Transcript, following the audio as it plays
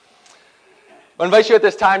I invite you at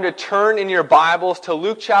this time to turn in your Bibles to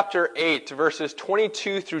Luke chapter 8, verses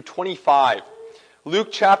 22 through 25. Luke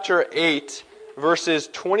chapter 8, verses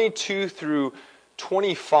 22 through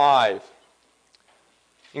 25.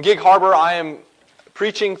 In Gig Harbor, I am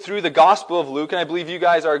preaching through the Gospel of Luke, and I believe you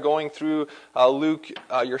guys are going through Luke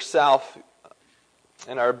yourself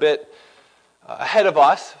and are a bit ahead of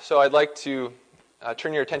us. So I'd like to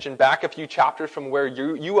turn your attention back a few chapters from where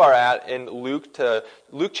you are at in Luke to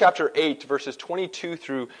Luke chapter 8, verses 22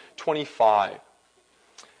 through 25.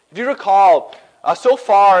 If you recall, so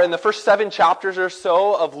far in the first 7 chapters or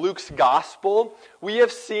so of Luke's Gospel, we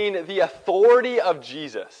have seen the authority of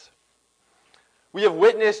Jesus. We have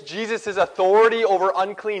witnessed Jesus' authority over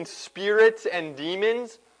unclean spirits and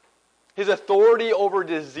demons, His authority over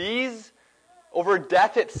disease, over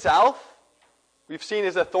death itself. We've seen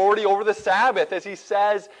His authority over the Sabbath as He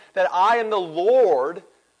says that I am the Lord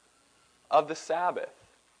of the Sabbath.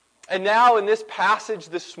 And now in this passage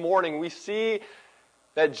this morning, we see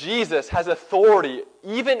that Jesus has authority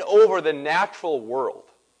even over the natural world.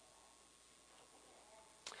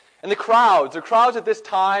 And the crowds at this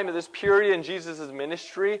time, at this period in Jesus'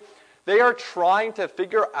 ministry, they are trying to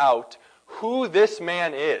figure out who this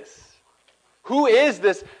man is. Who is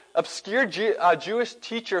this obscure Jewish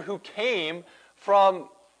teacher who came from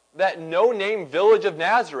that no-name village of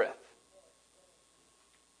Nazareth?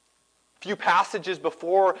 A few passages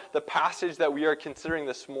before the passage that we are considering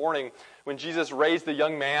this morning, when Jesus raised the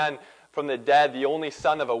young man from the dead, the only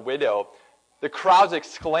son of a widow, the crowds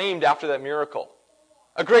exclaimed after that miracle,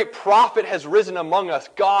 "A great prophet has risen among us.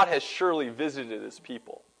 God has surely visited His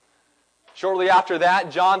people." Shortly after that,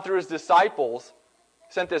 John, through his disciples,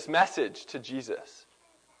 sent this message to Jesus.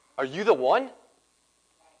 "Are you the one?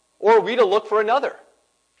 Or are we to look for another?"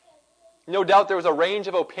 No doubt there was a range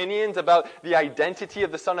of opinions about the identity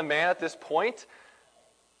of the Son of Man at this point.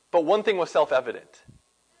 But one thing was self-evident.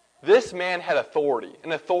 This man had authority.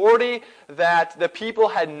 An authority that the people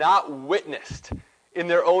had not witnessed in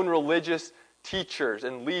their own religious teachers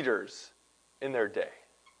and leaders in their day.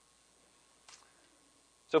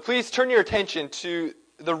 So please turn your attention to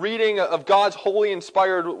the reading of God's holy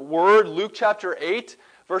inspired word, Luke chapter 8,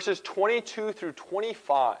 verses 22 through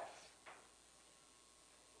 25.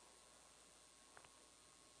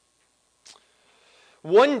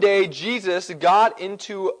 One day Jesus got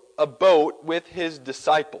into a boat with His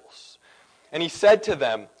disciples, and He said to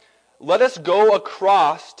them, "Let us go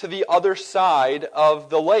across to the other side of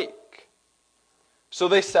the lake." So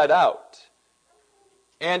they set out.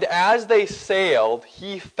 And as they sailed,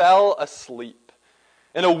 He fell asleep,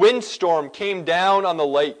 and a windstorm came down on the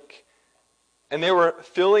lake, and they were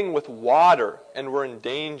filling with water and were in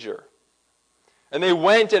danger. And they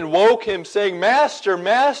went and woke Him, saying, "Master,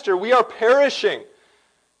 Master, we are perishing."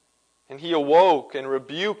 And He awoke and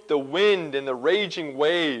rebuked the wind and the raging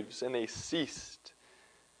waves, and they ceased,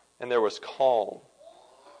 and there was calm.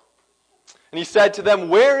 And He said to them,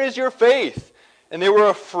 "Where is your faith?" And they were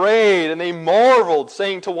afraid, and they marveled,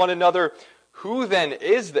 saying to one another, "Who then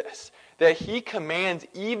is this, that He commands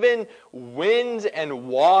even winds and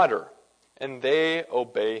water, and they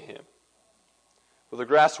obey Him?" Well, the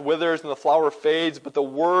grass withers and the flower fades, but the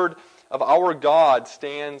word of our God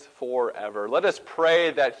stands forever. Let us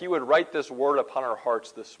pray that He would write this word upon our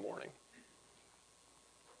hearts this morning.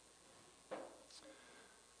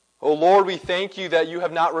 O Lord, we thank You that You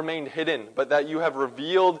have not remained hidden, but that You have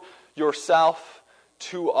revealed Yourself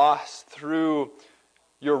to us through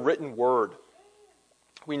Your written word.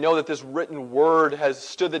 We know that this written word has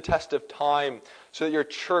stood the test of time so that Your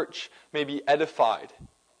church may be edified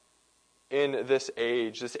in this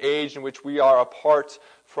age in which we are apart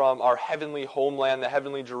from our heavenly homeland, the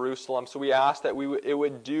heavenly Jerusalem. So we ask that it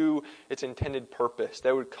would do its intended purpose, that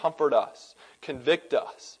it would comfort us, convict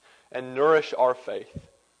us, and nourish our faith.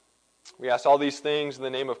 We ask all these things in the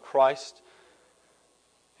name of Christ.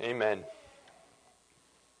 Amen.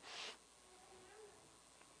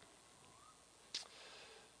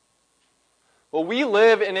 Well, we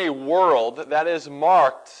live in a world that is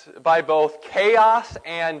marked by both chaos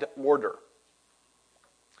and order.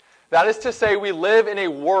 That is to say, we live in a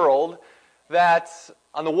world that,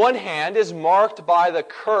 on the one hand, is marked by the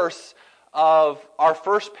curse of our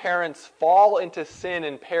first parents' fall into sin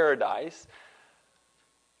in paradise,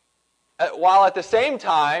 while at the same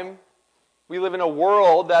time, we live in a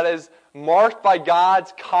world that is marked by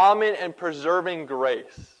God's common and preserving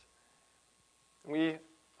grace. We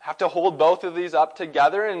have to hold both of these up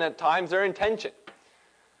together, and at times they're in tension.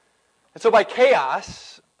 And so by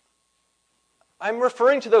chaos, I'm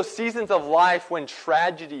referring to those seasons of life when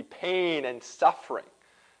tragedy, pain, and suffering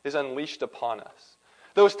is unleashed upon us.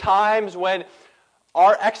 Those times when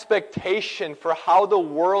our expectation for how the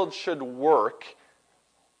world should work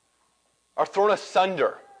are thrown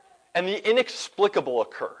asunder, and the inexplicable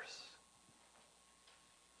occurs.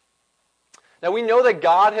 Now we know that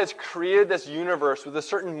God has created this universe with a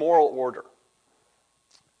certain moral order.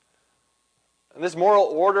 And this moral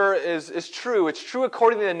order is true. It's true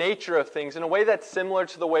according to the nature of things in a way that's similar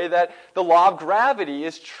to the way that the law of gravity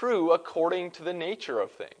is true according to the nature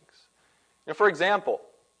of things. For example,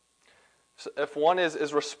 if one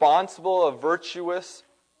is responsible, a virtuous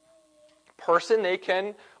person, they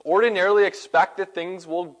can ordinarily expect that things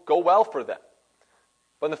will go well for them.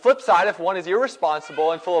 But on the flip side, if one is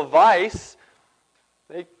irresponsible and full of vice,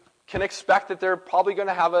 they can expect that they're probably going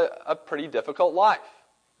to have a pretty difficult life.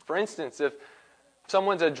 For instance, if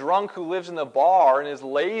someone's a drunk who lives in the bar and is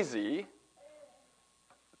lazy,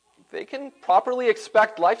 they can properly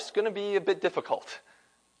expect life's going to be a bit difficult.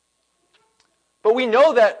 But we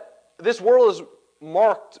know that this world is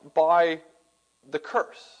marked by the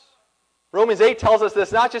curse. Romans 8 tells us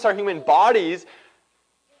this, not just our human bodies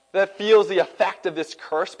that feels the effect of this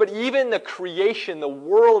curse, but even the creation, the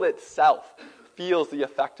world itself, feels the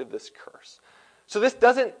effect of this curse. So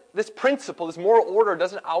this principle, this moral order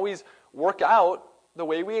doesn't always work out the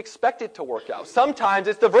way we expect it to work out. Sometimes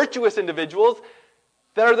it's the virtuous individuals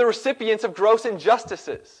that are the recipients of gross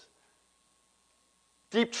injustices,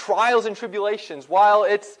 deep trials and tribulations, while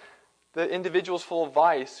it's the individuals full of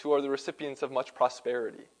vice who are the recipients of much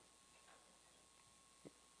prosperity.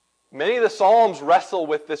 Many of the Psalms wrestle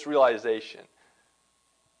with this realization.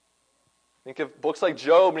 Think of books like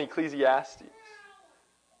Job and Ecclesiastes.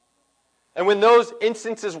 And when those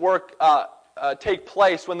instances take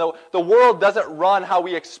place, when the world doesn't run how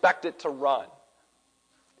we expect it to run,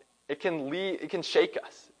 it can shake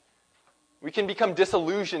us. We can become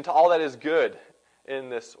disillusioned to all that is good in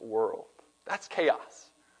this world. That's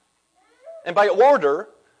chaos. And by order,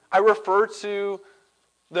 I refer to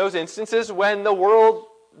those instances when the world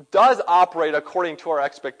does operate according to our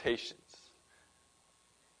expectations.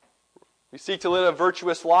 We seek to live a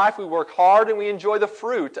virtuous life, we work hard, and we enjoy the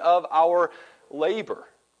fruit of our labor.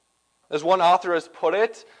 As one author has put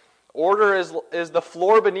it, order is the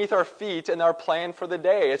floor beneath our feet and our plan for the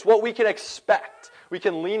day. It's what we can expect, we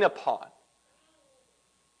can lean upon.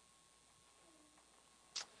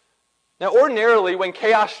 Now, ordinarily, when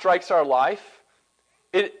chaos strikes our life,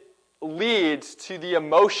 it leads to the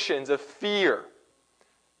emotions of fear,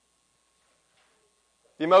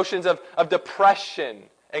 the emotions of depression,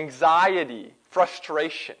 anxiety,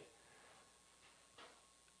 frustration.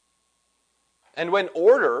 And when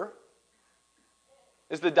order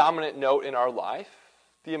is the dominant note in our life,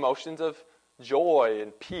 the emotions of joy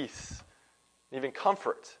and peace, and even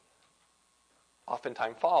comfort,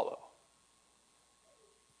 oftentimes follow.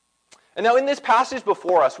 And now in this passage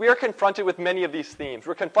before us, we are confronted with many of these themes.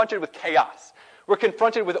 We're confronted with chaos. We're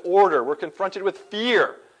confronted with order. We're confronted with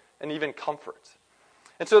fear and even comfort.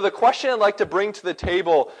 And so the question I'd like to bring to the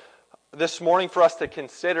table this morning for us to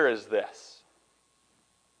consider is this.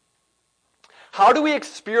 How do we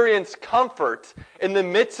experience comfort in the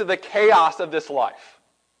midst of the chaos of this life?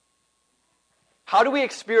 How do we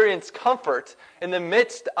experience comfort in the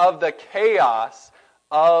midst of the chaos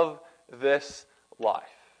of this life?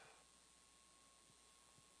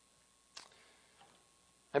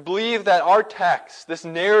 I believe that our text, this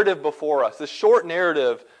narrative before us, this short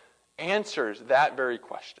narrative, answers that very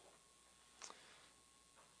question.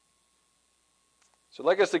 So I'd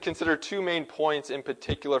like us to consider two main points in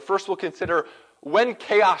particular. First, we'll consider when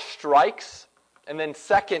chaos strikes, and then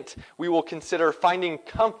second, we will consider finding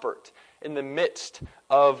comfort in the midst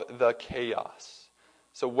of the chaos.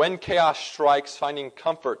 So when chaos strikes, finding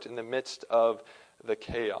comfort in the midst of the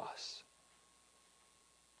chaos.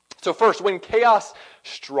 So first, when chaos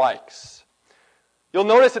strikes, you'll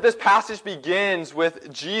notice that this passage begins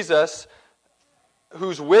with Jesus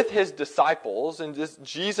who's with his disciples, and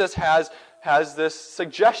Jesus has this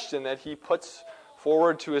suggestion that he puts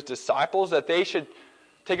forward to his disciples that they should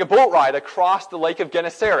take a boat ride across the Lake of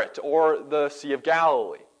Gennesaret or the Sea of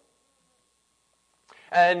Galilee.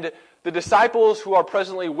 And the disciples who are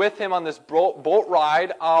presently with him on this boat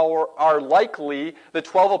ride are likely the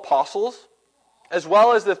 12 apostles, as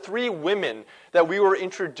well as the 3 women that we were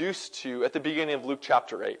introduced to at the beginning of Luke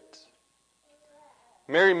chapter 8.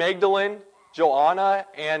 Mary Magdalene, Joanna,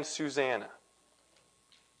 and Susanna.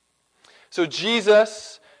 So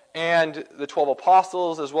Jesus and the 12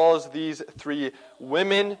 apostles, as well as these 3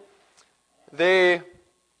 women, they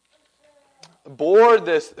board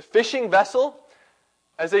this fishing vessel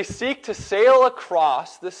as they seek to sail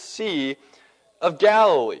across the Sea of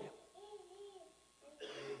Galilee.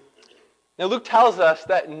 Now Luke tells us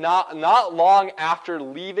that not long after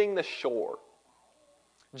leaving the shore,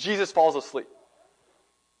 Jesus falls asleep.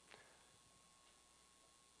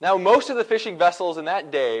 Now most of the fishing vessels in that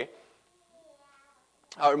day,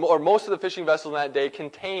 or most of the fishing vessels in that day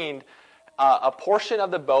contained a portion of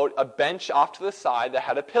the boat, a bench off to the side that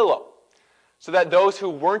had a pillow, so that those who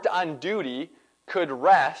weren't on duty could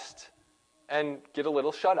rest and get a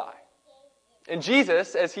little shut-eye. And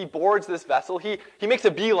Jesus, as he boards this vessel, he makes a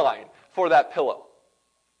beeline for that pillow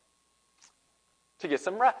to get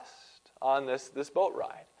some rest on this boat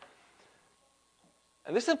ride.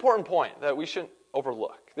 And this is an important point that we shouldn't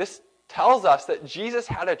overlook. This tells us that Jesus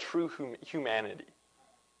had a true humanity.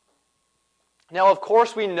 Now, of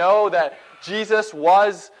course, we know that Jesus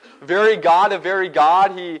was very God of very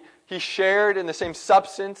God. He shared in the same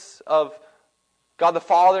substance of God the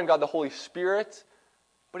Father and God the Holy Spirit.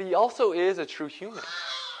 But he also is a true human.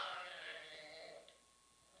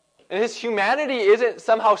 And his humanity isn't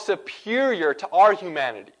somehow superior to our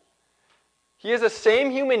humanity. He has the same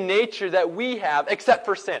human nature that we have, except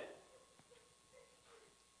for sin.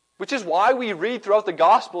 Which is why we read throughout the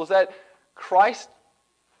Gospels that Christ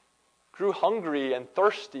grew hungry and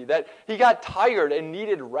thirsty, that he got tired and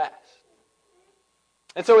needed rest.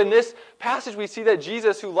 And so in this passage we see that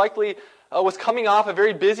Jesus, who likely was coming off a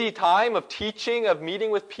very busy time of teaching, of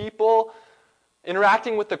meeting with people,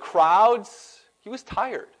 interacting with the crowds, he was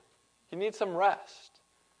tired. He needed some rest.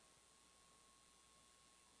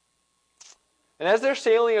 And as they're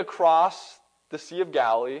sailing across the Sea of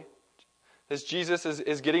Galilee, as Jesus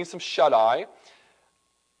is getting some shut-eye,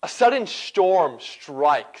 a sudden storm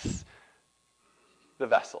strikes the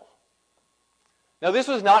vessel. Now, this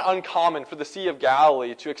was not uncommon for the Sea of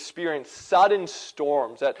Galilee to experience sudden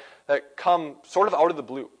storms that come sort of out of the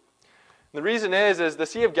blue. And the reason is the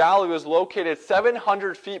Sea of Galilee was located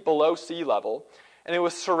 700 feet below sea level, and it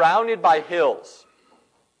was surrounded by hills.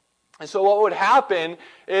 And so what would happen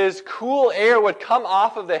is cool air would come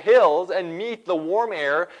off of the hills and meet the warm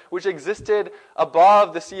air which existed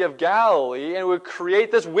above the Sea of Galilee, and it would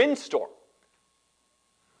create this windstorm.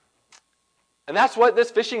 And that's what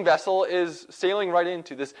this fishing vessel is sailing right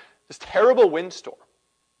into, this terrible windstorm.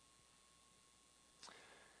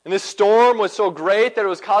 And this storm was so great that it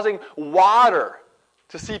was causing water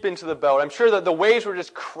to seep into the boat. I'm sure that the waves were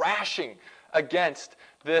just crashing against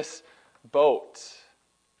this boat.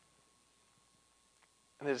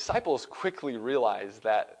 And the disciples quickly realize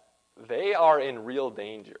that they are in real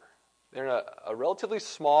danger. They're in a relatively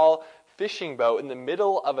small fishing boat in the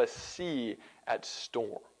middle of a sea at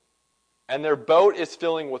storm. And their boat is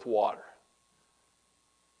filling with water.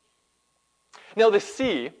 Now the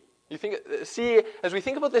sea, as we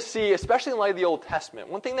think about the sea, especially in light of the Old Testament,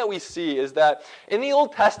 one thing that we see is that in the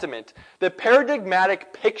Old Testament, the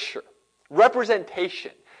paradigmatic picture,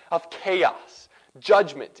 representation of chaos,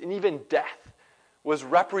 judgment, and even death was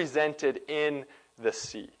represented in the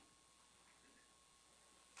sea.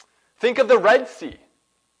 Think of the Red Sea.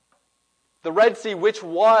 The Red Sea, which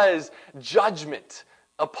was judgment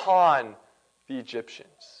upon the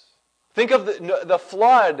Egyptians. Think of the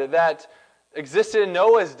flood that existed in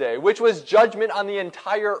Noah's day, which was judgment on the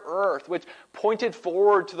entire earth, which pointed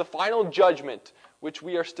forward to the final judgment, which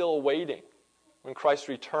we are still awaiting when Christ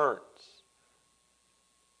returns.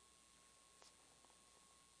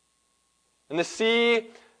 And the sea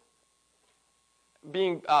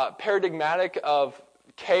being paradigmatic of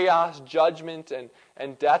chaos, judgment,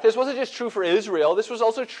 and death. This wasn't just true for Israel. This was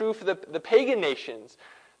also true for the pagan nations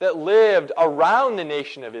that lived around the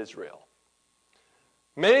nation of Israel.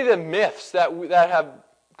 Many of the myths that have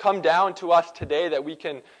come down to us today that we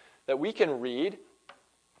can read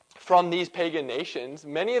from these pagan nations,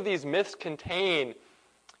 many of these myths contain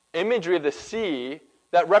imagery of the sea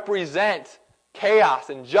that represent chaos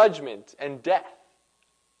and judgment and death.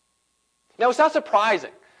 Now, it's not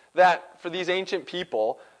surprising that for these ancient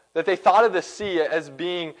people, that they thought of the sea as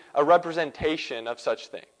being a representation of such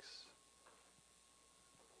things.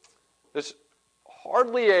 There's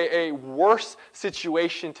hardly a worse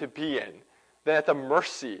situation to be in than at the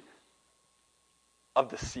mercy of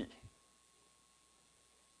the sea.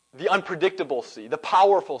 The unpredictable sea, the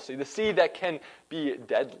powerful sea, the sea that can be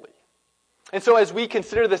deadly. And so as we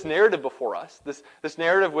consider this narrative before us, this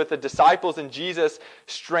narrative with the disciples and Jesus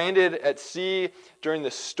stranded at sea during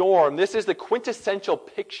the storm, this is the quintessential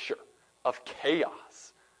picture of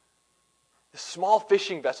chaos. The small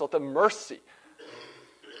fishing vessel at the mercy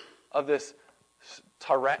of this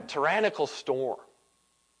tyrannical storm.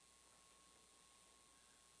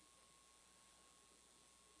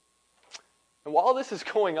 And while this is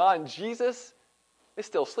going on, Jesus is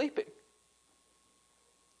still sleeping.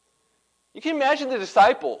 You can imagine the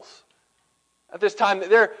disciples at this time,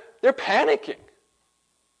 they're panicking.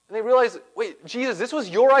 And they realize, wait, Jesus, this was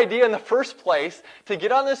your idea in the first place to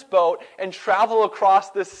get on this boat and travel across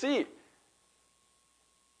the sea.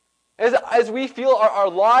 As we feel our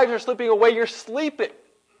lives are slipping away, you're sleeping.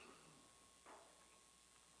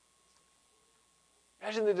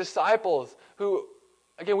 Imagine the disciples who,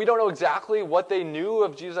 again, we don't know exactly what they knew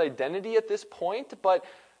of Jesus' identity at this point, but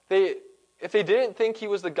if they didn't think he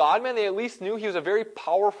was the God-man, they at least knew he was a very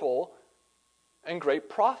powerful and great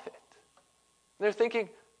prophet. And they're thinking,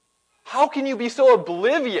 how can you be so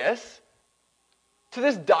oblivious to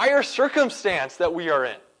this dire circumstance that we are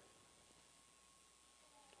in?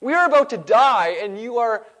 We are about to die, and you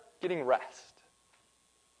are getting rest.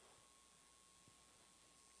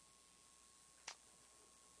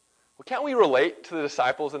 Well, can't we relate to the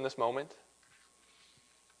disciples in this moment?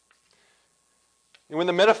 When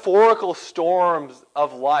the metaphorical storms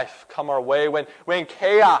of life come our way, when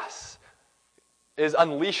chaos is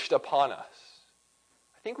unleashed upon us,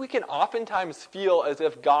 I think we can oftentimes feel as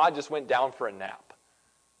if God just went down for a nap.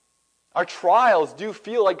 Our trials do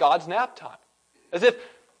feel like God's nap time. As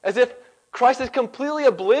if Christ is completely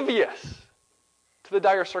oblivious to the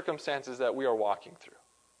dire circumstances that we are walking through.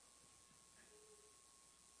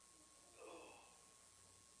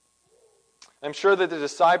 I'm sure that the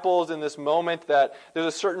disciples in this moment, that there's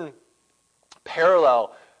a certain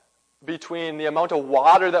parallel between the amount of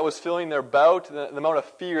water that was filling their boat and the amount of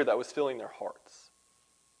fear that was filling their hearts.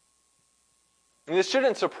 And this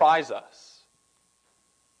shouldn't surprise us.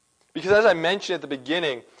 Because as I mentioned at the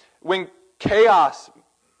beginning, when chaos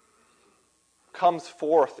comes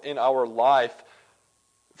forth in our life,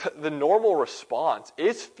 the normal response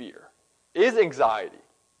is fear, is anxiety,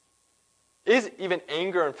 is even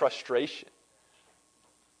anger and frustration.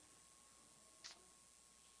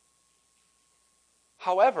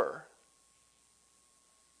 However,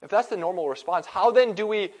 if that's the normal response, how then do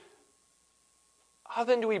we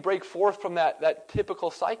break forth from that typical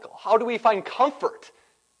cycle? How do we find comfort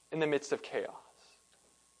in the midst of chaos?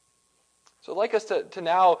 So I'd like us to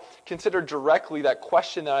now consider directly that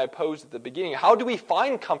question that I posed at the beginning. How do we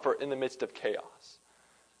find comfort in the midst of chaos?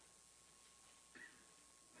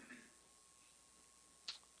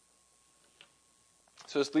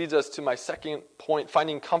 So this leads us to my second point,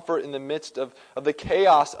 finding comfort in the midst of the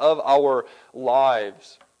chaos of our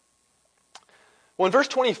lives. Well, in verse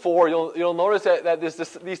 24, you'll notice that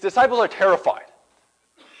these disciples are terrified.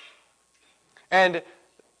 And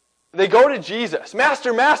they go to Jesus.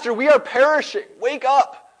 Master, Master, we are perishing. Wake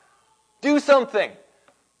up. Do something.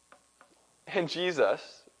 And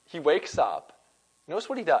Jesus, he wakes up. Notice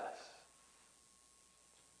what he does.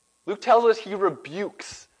 Luke tells us he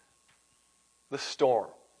rebukes the storm.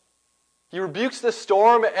 He rebukes the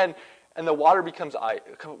storm, and the water becomes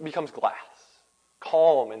glass.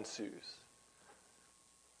 Calm ensues.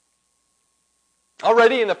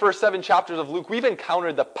 Already in the first 7 chapters of Luke, we've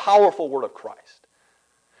encountered the powerful word of Christ.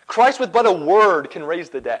 Christ with but a word can raise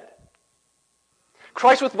the dead.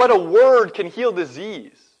 Christ with but a word can heal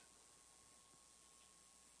disease.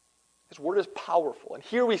 His word is powerful. And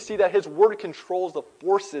here we see that his word controls the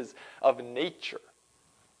forces of nature.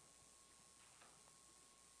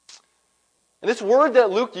 And this word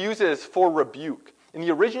that Luke uses for rebuke, in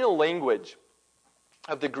the original language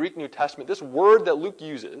of the Greek New Testament, this word that Luke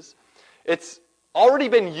uses, it's already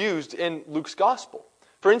been used in Luke's gospel.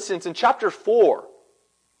 For instance, in chapter 4,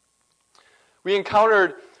 we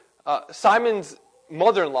encountered Simon's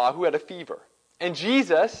mother-in-law who had a fever. And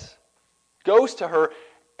Jesus goes to her,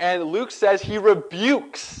 and Luke says he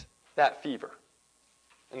rebukes that fever.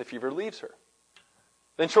 And the fever leaves her.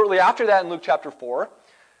 Then shortly after that, in Luke chapter 4,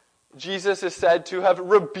 Jesus is said to have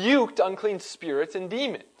rebuked unclean spirits and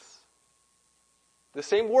demons. The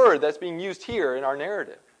same word that's being used here in our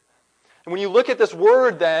narrative. And when you look at this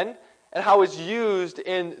word then, and how it's used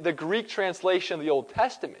in the Greek translation of the Old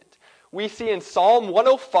Testament, we see in Psalm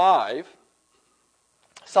 105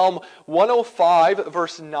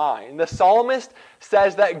 verse 9, the psalmist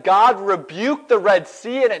says that God rebuked the Red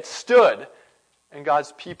Sea and it stood, and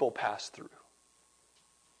God's people passed through.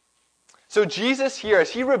 So Jesus here,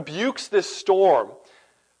 as he rebukes this storm,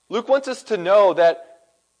 Luke wants us to know that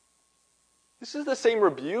this is the same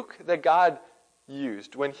rebuke that God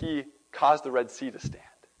used when he caused the Red Sea to stand.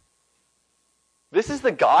 This is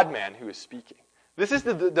the God-man who is speaking. This is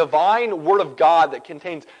the divine word of God that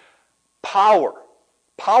contains power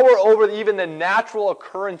over even the natural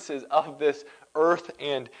occurrences of this earth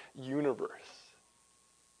and universe.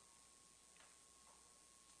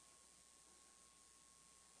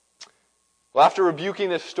 Well, after rebuking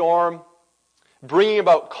this storm, bringing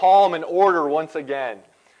about calm and order once again,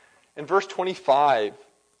 in verse 25,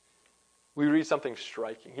 we read something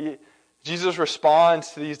striking. Jesus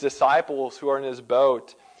responds to these disciples who are in his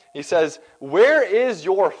boat. He says, "Where is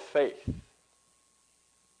your faith?"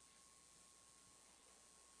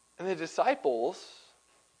 And the disciples,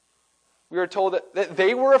 we are told that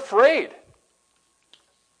they were afraid.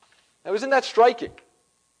 Now, isn't that striking?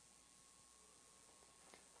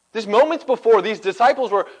 Just moments before, these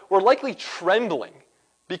disciples were likely trembling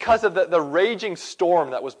because of the raging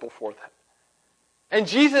storm that was before them. And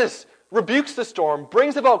Jesus rebukes the storm,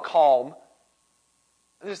 brings about calm,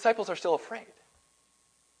 and the disciples are still afraid.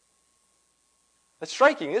 That's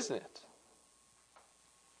striking, isn't it?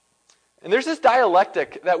 And there's this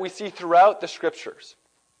dialectic that we see throughout the Scriptures.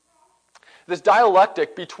 This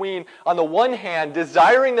dialectic between, on the one hand,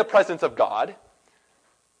 desiring the presence of God,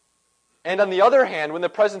 and on the other hand, when the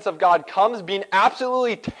presence of God comes, being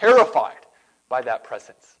absolutely terrified by that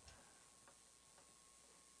presence.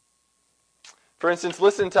 For instance,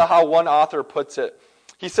 listen to how one author puts it.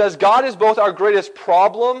 He says, God is both our greatest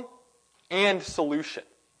problem and solution.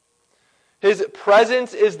 His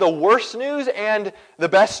presence is the worst news and the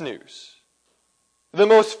best news. The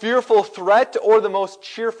most fearful threat or the most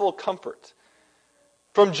cheerful comfort.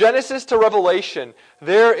 From Genesis to Revelation,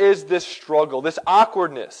 there is this struggle, this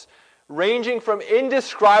awkwardness, ranging from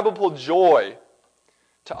indescribable joy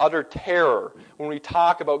to utter terror when we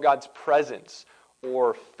talk about God's presence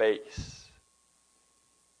or face.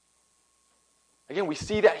 Again, we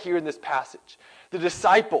see that here in this passage. The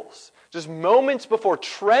disciples, just moments before,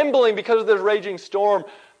 trembling because of this raging storm,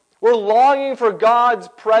 were longing for God's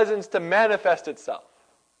presence to manifest itself,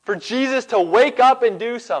 for Jesus to wake up and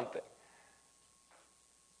do something.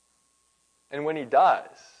 And when he does,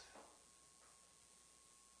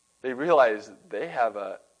 they realize they have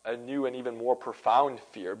a new and even more profound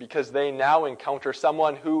fear because they now encounter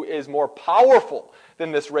someone who is more powerful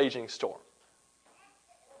than this raging storm.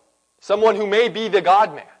 Someone who may be the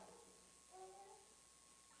God-man.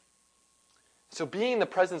 So being in the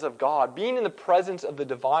presence of God, being in the presence of the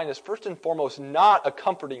divine is first and foremost not a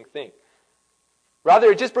comforting thing.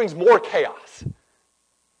 Rather, it just brings more chaos,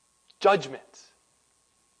 judgment.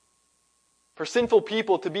 For sinful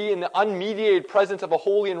people to be in the unmediated presence of a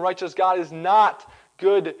holy and righteous God is not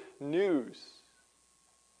good news.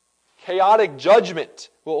 Chaotic judgment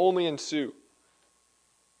will only ensue.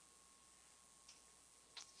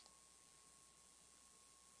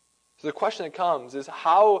 So the question that comes is,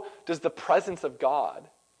 how does the presence of God,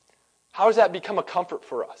 how does that become a comfort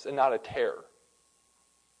for us and not a terror?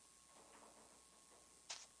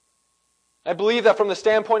 I believe that from the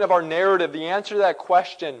standpoint of our narrative, the answer to that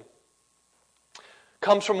question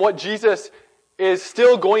comes from what Jesus is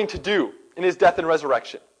still going to do in his death and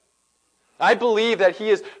resurrection. I believe that he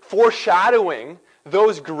is foreshadowing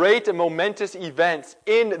those great and momentous events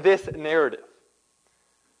in this narrative.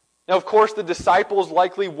 Now, of course, the disciples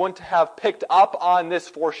likely wouldn't have picked up on this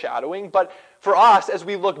foreshadowing, but for us, as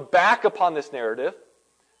we look back upon this narrative,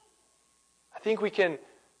 I think we can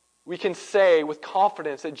say with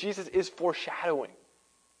confidence that Jesus is foreshadowing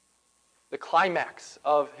the climax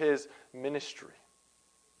of his ministry.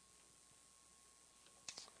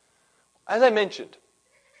 As I mentioned,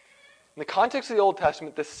 in the context of the Old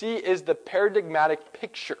Testament, the sea is the paradigmatic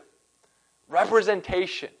picture,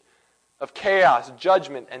 representation of chaos,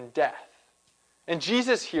 judgment, and death. And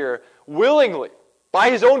Jesus here, willingly,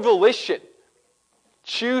 by his own volition,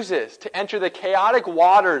 chooses to enter the chaotic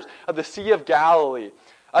waters of the Sea of Galilee,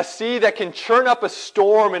 a sea that can churn up a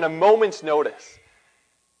storm in a moment's notice.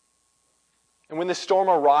 And when the storm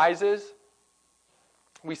arises,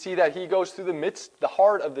 we see that he goes through the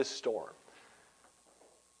heart of this storm.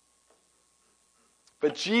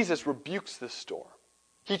 But Jesus rebukes this storm.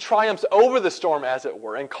 He triumphs over the storm, as it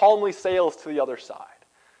were, and calmly sails to the other side.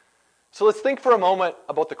 So let's think for a moment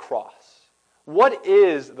about the cross. What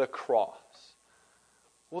is the cross?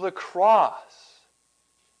 Well, the cross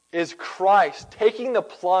is Christ taking the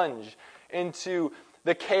plunge into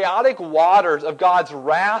the chaotic waters of God's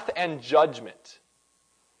wrath and judgment.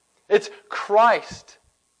 It's Christ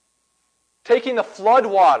taking the flood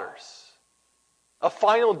waters of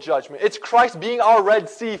final judgment. It's Christ being our Red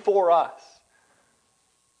Sea for us.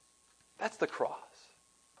 That's the cross.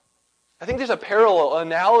 I think there's a parallel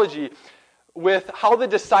analogy with how the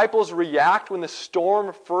disciples react when the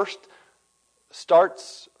storm first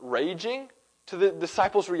starts raging to the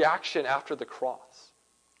disciples' reaction after the cross.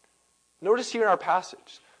 Notice here in our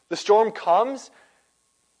passage, the storm comes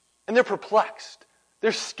and they're perplexed.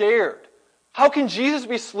 They're scared. How can Jesus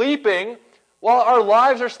be sleeping while our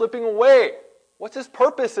lives are slipping away? What's his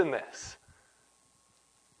purpose in this?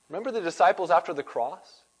 Remember the disciples after the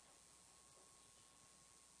cross?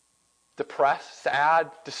 depressed,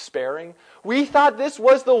 sad, despairing. We thought this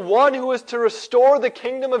was the one who was to restore the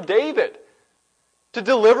kingdom of David, to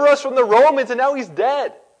deliver us from the Romans, and now he's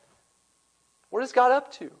dead. What is God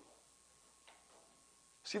up to?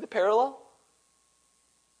 See the parallel?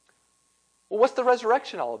 Well, what's the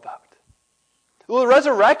resurrection all about? Well, the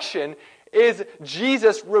resurrection is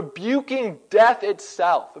Jesus rebuking death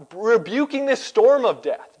itself, rebuking this storm of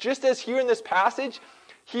death. Just as here in this passage,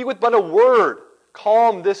 he with but a word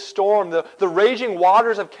calmed this storm, the raging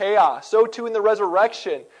waters of chaos. So too in the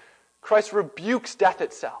resurrection, Christ rebukes death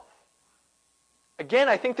itself. Again,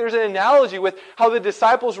 I think there's an analogy with how the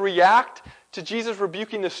disciples react to Jesus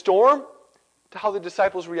rebuking the storm to how the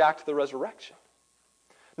disciples react to the resurrection.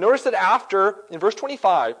 Notice that after, in verse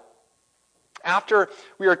 25, after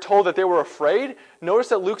we are told that they were afraid, notice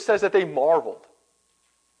that Luke says that they marveled.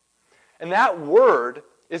 And that word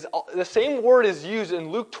is, the same word is used in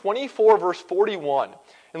Luke 24, verse 41.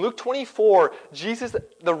 In Luke 24, Jesus,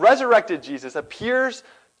 the resurrected Jesus, appears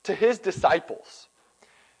to his disciples.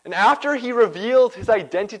 And after he revealed his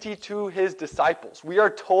identity to his disciples, we are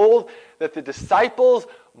told that the disciples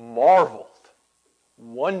marveled,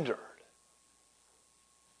 wondered.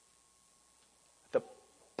 The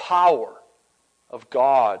power of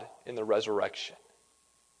God in the resurrection.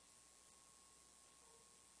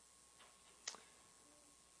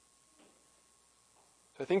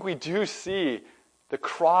 So I think we do see the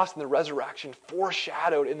cross and the resurrection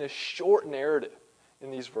foreshadowed in this short narrative in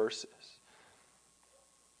these verses.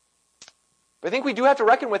 But I think we do have to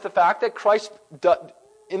reckon with the fact that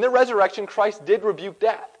in the resurrection, Christ did rebuke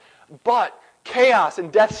death. But chaos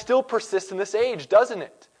and death still persist in this age, doesn't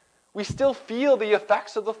it? We still feel the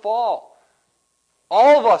effects of the fall.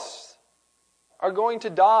 All of us are going to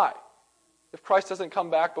die if Christ doesn't come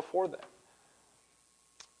back before then.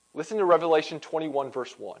 Listen to Revelation 21,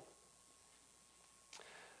 verse 1.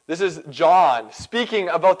 This is John speaking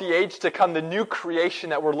about the age to come, the new creation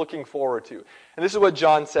that we're looking forward to. And this is what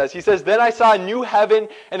John says. He says, "Then I saw a new heaven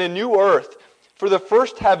and a new earth, for the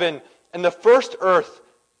first heaven and the first earth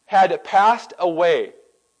had passed away,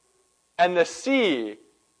 and the sea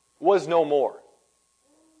was no more."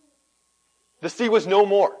 The sea was no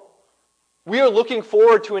more. We are looking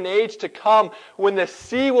forward to an age to come when the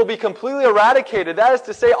sea will be completely eradicated. That is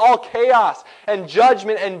to say, all chaos and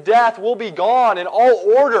judgment and death will be gone and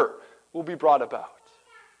all order will be brought about.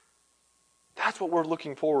 That's what we're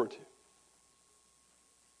looking forward to.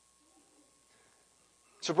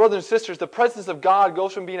 So brothers and sisters, the presence of God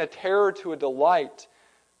goes from being a terror to a delight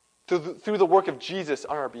through the work of Jesus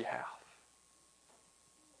on our behalf.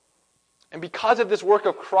 And because of this work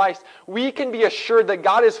of Christ, we can be assured that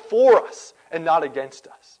God is for us and not against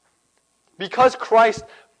us. Because Christ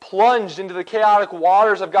plunged into the chaotic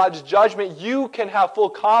waters of God's judgment, you can have full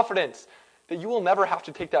confidence that you will never have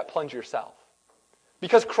to take that plunge yourself.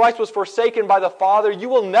 Because Christ was forsaken by the Father, you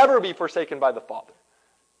will never be forsaken by the Father.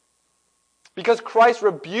 Because Christ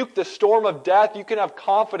rebuked the storm of death, you can have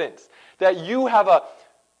confidence that you have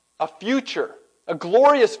a future, a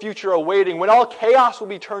glorious future awaiting when all chaos will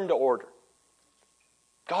be turned to order.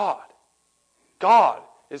 God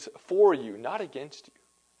is for you, not against you,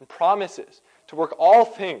 and promises to work all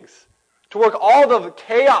things, to work all the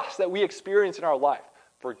chaos that we experience in our life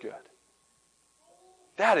for good.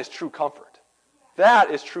 That is true comfort. That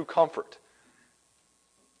is true comfort.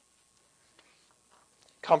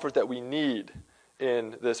 Comfort that we need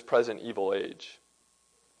in this present evil age.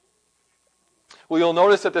 Well, you'll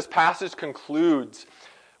notice that this passage concludes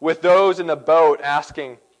with those in the boat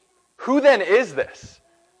asking, "Who then is this,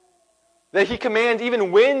 that he commands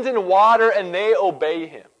even winds and water and they obey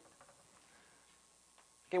him?"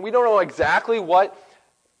 And we don't know exactly what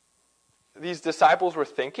these disciples were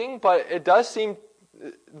thinking, but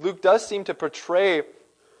Luke does seem to portray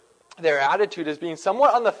their attitude as being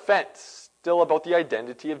somewhat on the fence still about the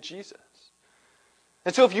identity of Jesus.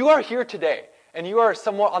 And so if you are here today and you are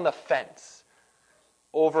somewhat on the fence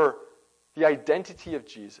over the identity of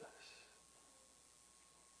Jesus,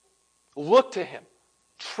 look to him.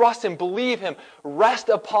 Trust him, believe him, rest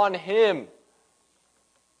upon him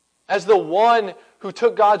as the one who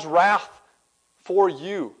took God's wrath for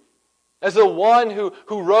you, as the one who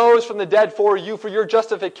rose from the dead for you, for your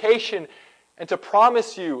justification, and to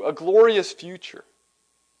promise you a glorious future.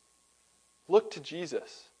 Look to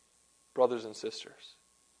Jesus, brothers and sisters.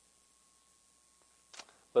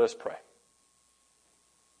 Let us pray.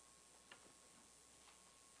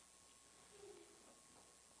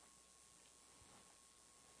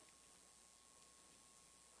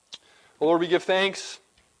 Lord, we give thanks.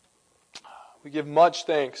 We give much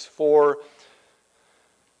thanks for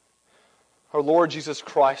our Lord Jesus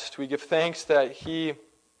Christ. We give thanks that he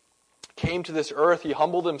came to this earth. He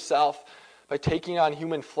humbled himself by taking on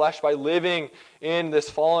human flesh, by living in this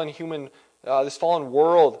fallen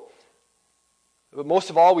world. But most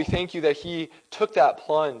of all, we thank you that he took that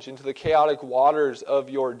plunge into the chaotic waters of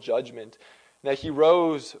your judgment, and that he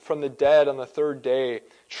rose from the dead on the third day,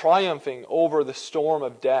 triumphing over the storm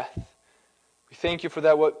of death. We thank you for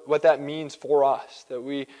that, what that means for us, that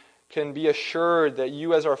we can be assured that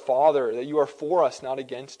you as our Father, that you are for us, not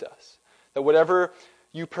against us. That whatever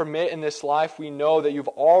you permit in this life, we know that you've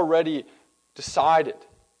already decided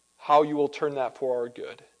how you will turn that for our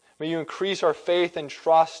good. May you increase our faith and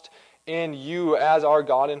trust in you as our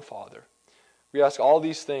God and Father. We ask all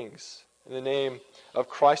these things in the name of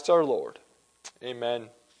Christ our Lord. Amen.